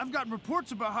I've gotten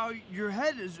reports about how your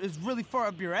head is really far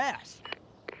up your ass.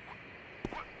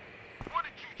 What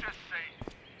did you just say?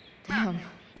 Damn.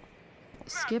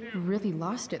 Skip really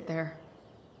lost it there.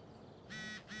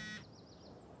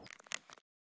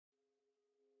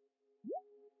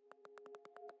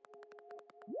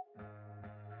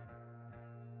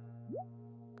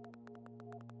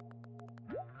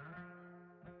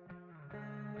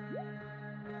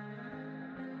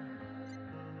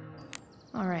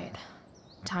 All right,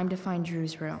 time to find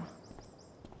Drew's room.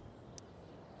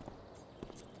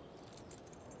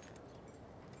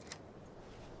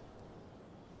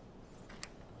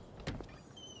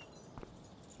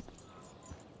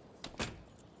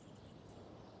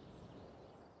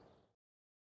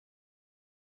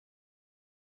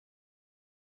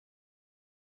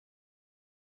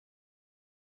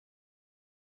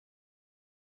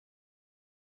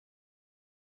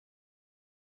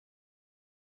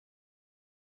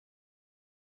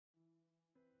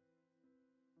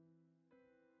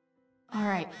 All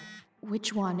right,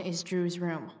 which one is Drew's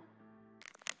room?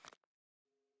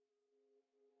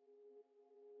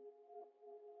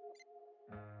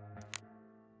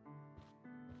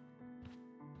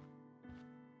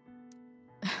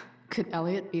 Could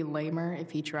Elliot be lamer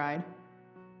if he tried?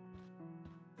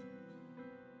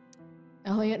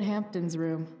 Elliot Hampton's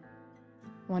room.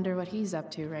 Wonder what he's up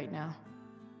to right now.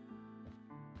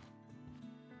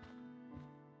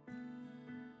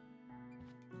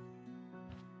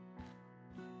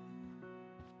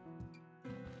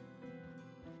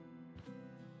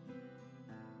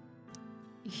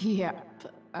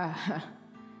 Yep,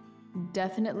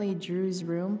 definitely Drew's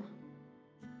room.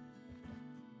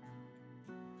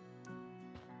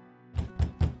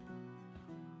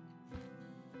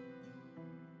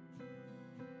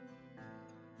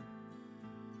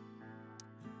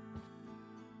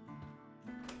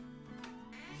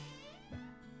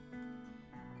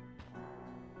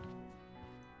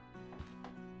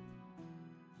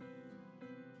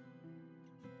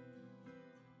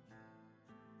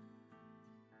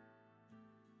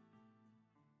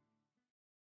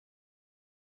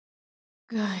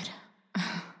 Good.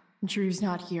 Drew's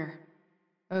not here.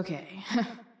 Okay.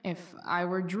 If I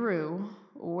were Drew,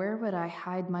 where would I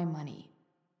hide my money?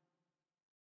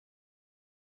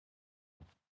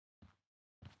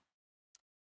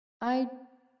 I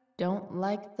don't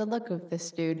like the look of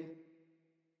this dude.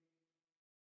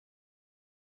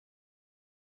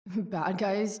 Bad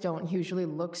guys don't usually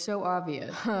look so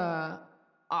obvious.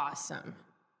 Awesome.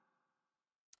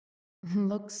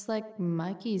 Looks like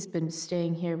Mikey's been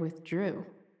staying here with Drew.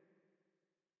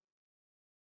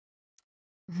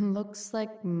 Looks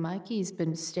like Mikey's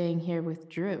been staying here with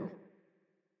Drew.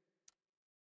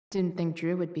 Didn't think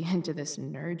Drew would be into this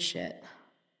nerd shit.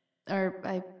 Or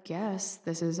I guess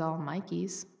this is all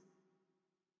Mikey's.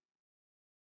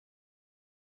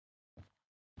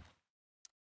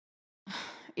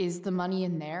 Is the money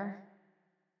in there?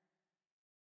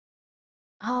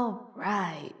 All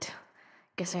right.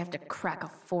 Guess I have to crack a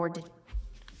 4 to...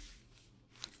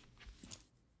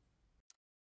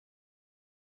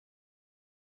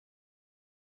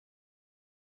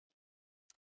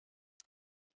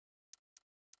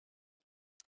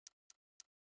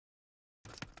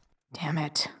 Damn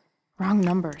it. Wrong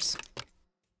numbers.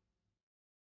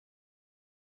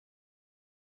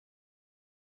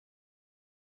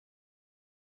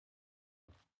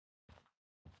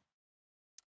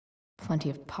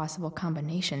 Plenty of possible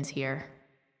combinations here.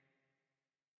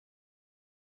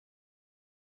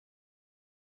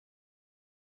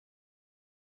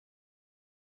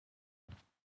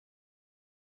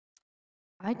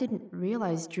 I didn't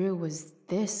realize Drew was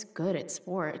this good at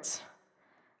sports.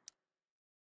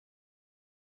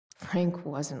 Frank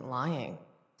wasn't lying.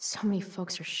 So many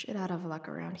folks are shit out of luck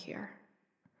around here.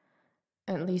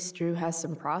 At least Drew has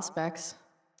some prospects.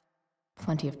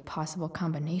 Plenty of possible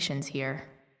combinations here.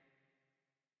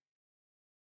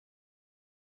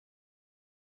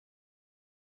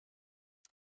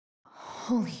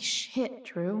 Holy shit,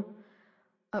 Drew.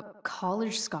 A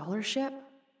college scholarship?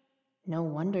 No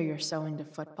wonder you're so into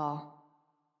football.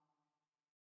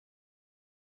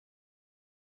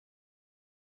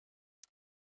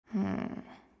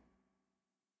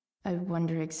 I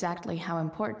wonder exactly how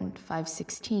important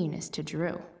 516 is to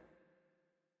Drew.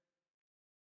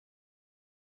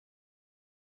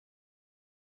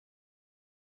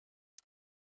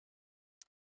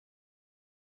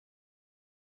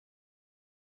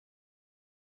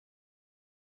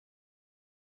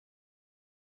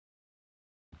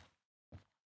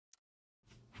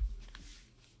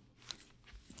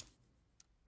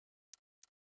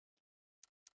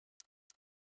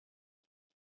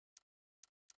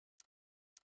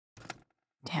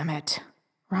 Damn it.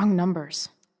 Wrong numbers.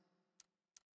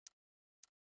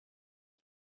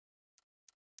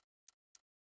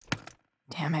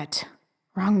 Damn it.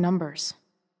 Wrong numbers.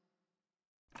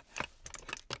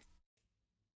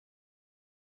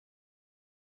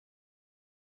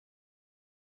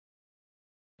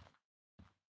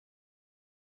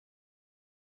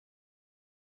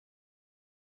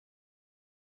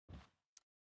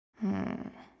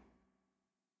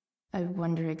 I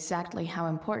wonder exactly how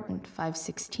important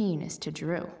 516 is to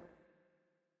Drew.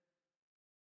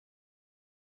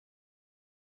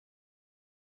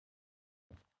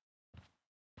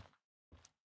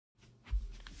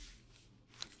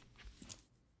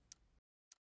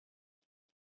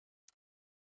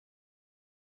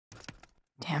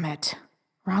 Damn it.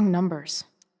 Wrong numbers.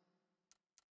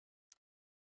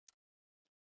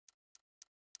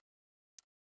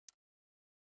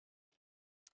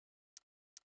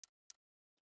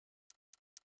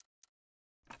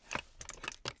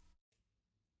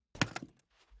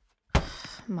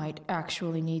 Might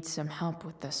actually need some help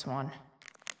with this one.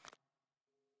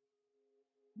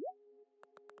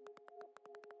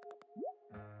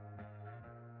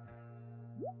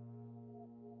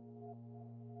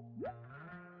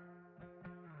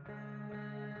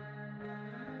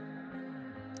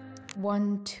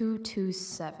 One,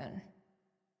 227.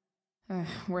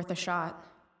 Worth a shot.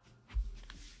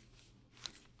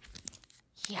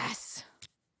 Yes!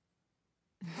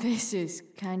 This is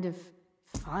kind of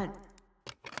fun.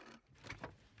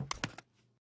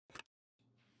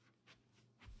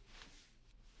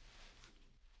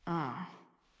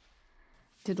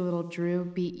 Did little Drew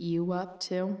beat you up,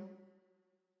 too?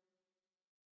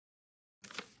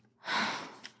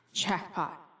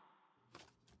 Jackpot.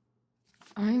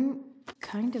 I'm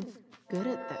kind of good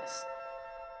at this.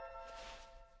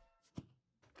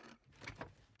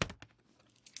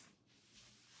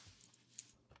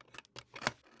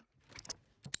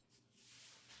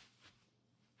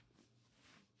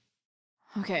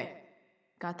 Okay,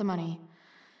 got the money.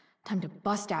 Time to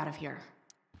bust out of here.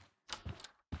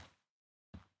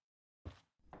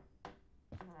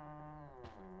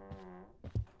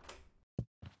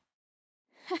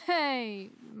 Hey,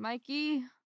 Mikey.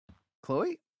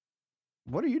 Chloe?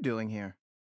 What are you doing here?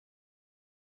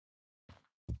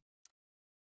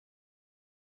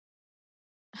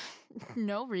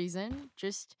 No reason,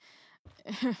 just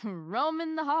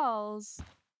roaming the halls.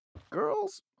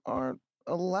 Girls aren't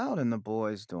allowed in the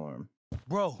boys' dorm.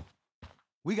 Bro,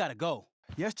 we gotta go.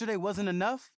 Yesterday wasn't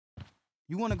enough?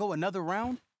 You wanna go another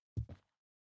round?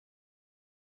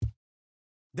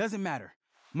 Doesn't matter.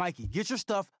 Mikey, get your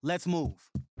stuff, let's move.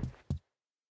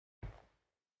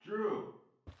 Drew,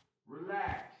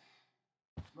 relax.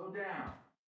 Slow down.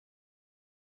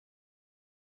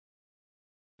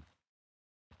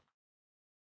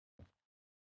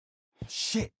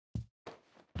 Shit.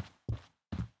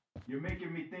 You're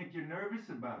making me think you're nervous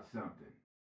about something.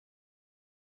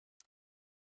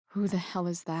 Who the hell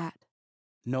is that?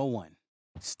 No one.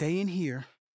 Stay in here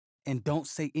and don't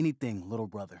say anything, little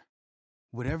brother.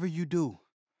 Whatever you do,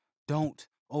 don't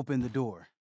open the door.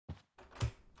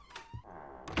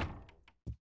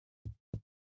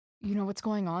 You know what's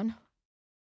going on?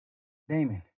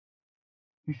 Damon,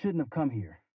 you shouldn't have come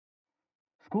here.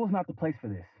 School's not the place for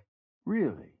this.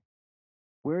 Really?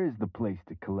 Where is the place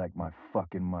to collect my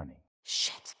fucking money?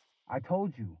 Shit. I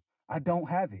told you, I don't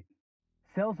have it.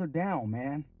 Sales are down,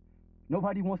 man.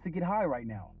 Nobody wants to get high right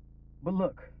now. But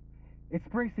look, it's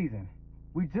spring season.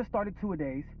 We just started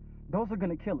two-a-days. Those are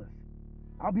gonna kill us.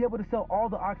 I'll be able to sell all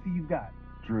the oxy you've got.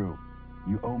 Drew,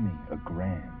 you owe me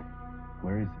 $1,000.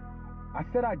 Where is it? I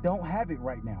said I don't have it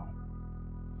right now.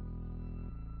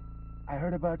 I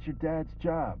heard about your dad's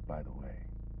job, by the way.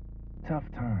 Tough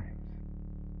times.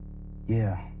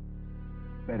 Yeah.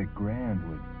 Bet $1,000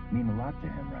 would mean a lot to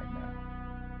him right now.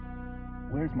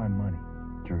 Where's my money,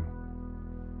 Drew?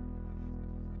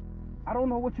 I don't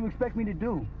know what you expect me to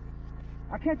do.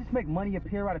 I can't just make money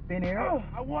appear out of thin air.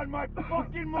 I want my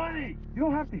fucking money! You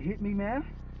don't have to hit me, man.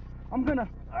 I'm gonna...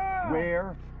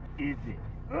 Where is it?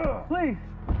 Please,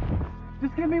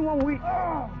 just give me 1 week.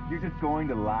 You're just going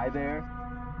to lie there?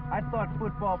 I thought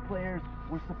football players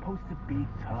were supposed to be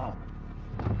tough.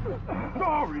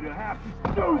 Sorry to have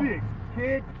to do this,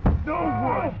 kid. No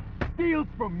one steals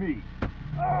from me.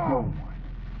 No one.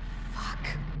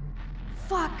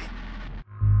 Fuck.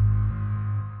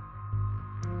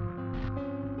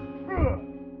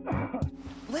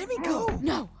 Let me go!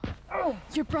 No.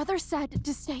 Your brother said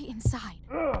to stay inside.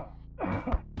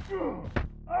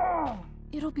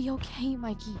 It'll be okay,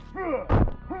 Mikey.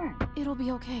 It'll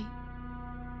be okay.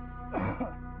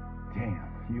 Damn,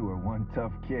 you were one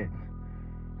tough kid.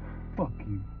 Fuck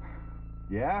you.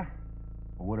 Yeah?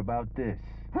 Well, what about this?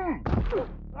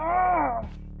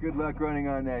 Good luck running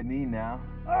on that knee now.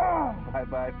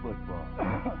 Bye-bye football.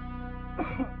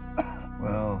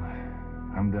 Well,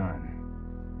 I'm done.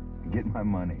 Get my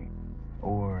money.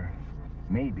 Or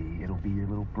maybe it'll be your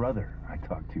little brother I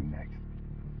talk to next.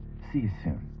 See you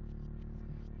soon.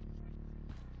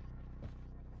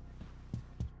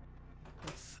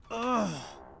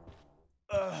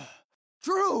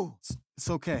 Drew! It's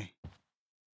okay.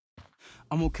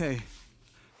 I'm okay,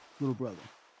 little brother.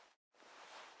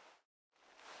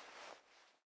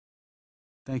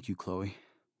 Thank you, Chloe.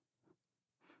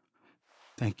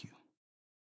 Thank you.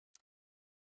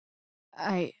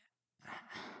 I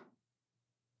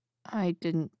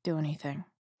didn't do anything.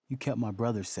 You kept my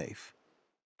brother safe.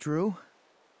 Drew,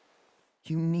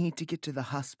 you need to get to the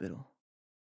hospital.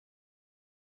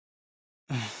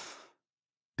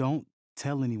 Don't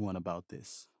tell anyone about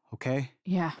this, okay?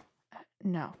 Yeah.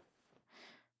 No.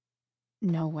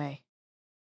 No way.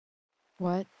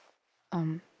 What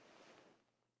are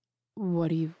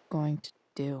you going to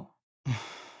do?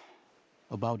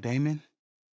 About Damon?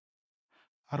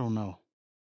 I don't know.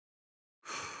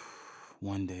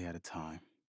 One day at a time.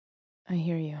 I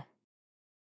hear you.